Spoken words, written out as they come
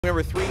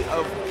Number 3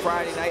 of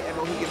Friday night at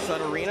Mohegan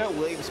Sun Arena,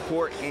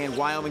 Williamsport and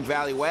Wyoming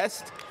Valley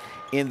West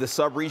in the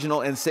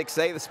sub-regional and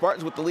 6A. The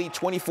Spartans with the lead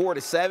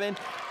 24-7,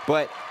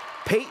 but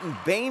Peyton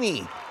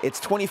Baney,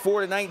 it's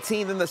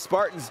 24-19. Then the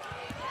Spartans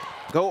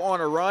go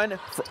on a run,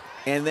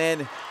 and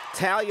then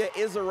Talia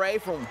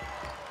Isaray from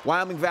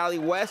Wyoming Valley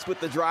West with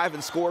the drive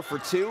and score for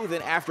 2.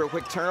 Then after a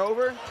quick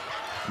turnover,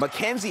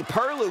 Mackenzie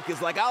Perluke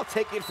is like, I'll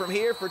take it from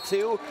here for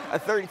 2, a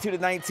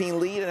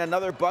 32-19 lead, and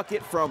another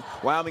bucket from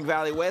Wyoming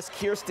Valley West.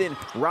 Kirsten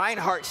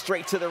Reinhardt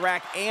straight to the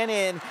rack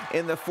and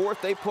in the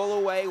fourth. They pull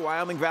away.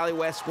 Wyoming Valley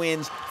West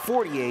wins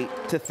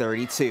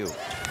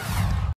 48-32.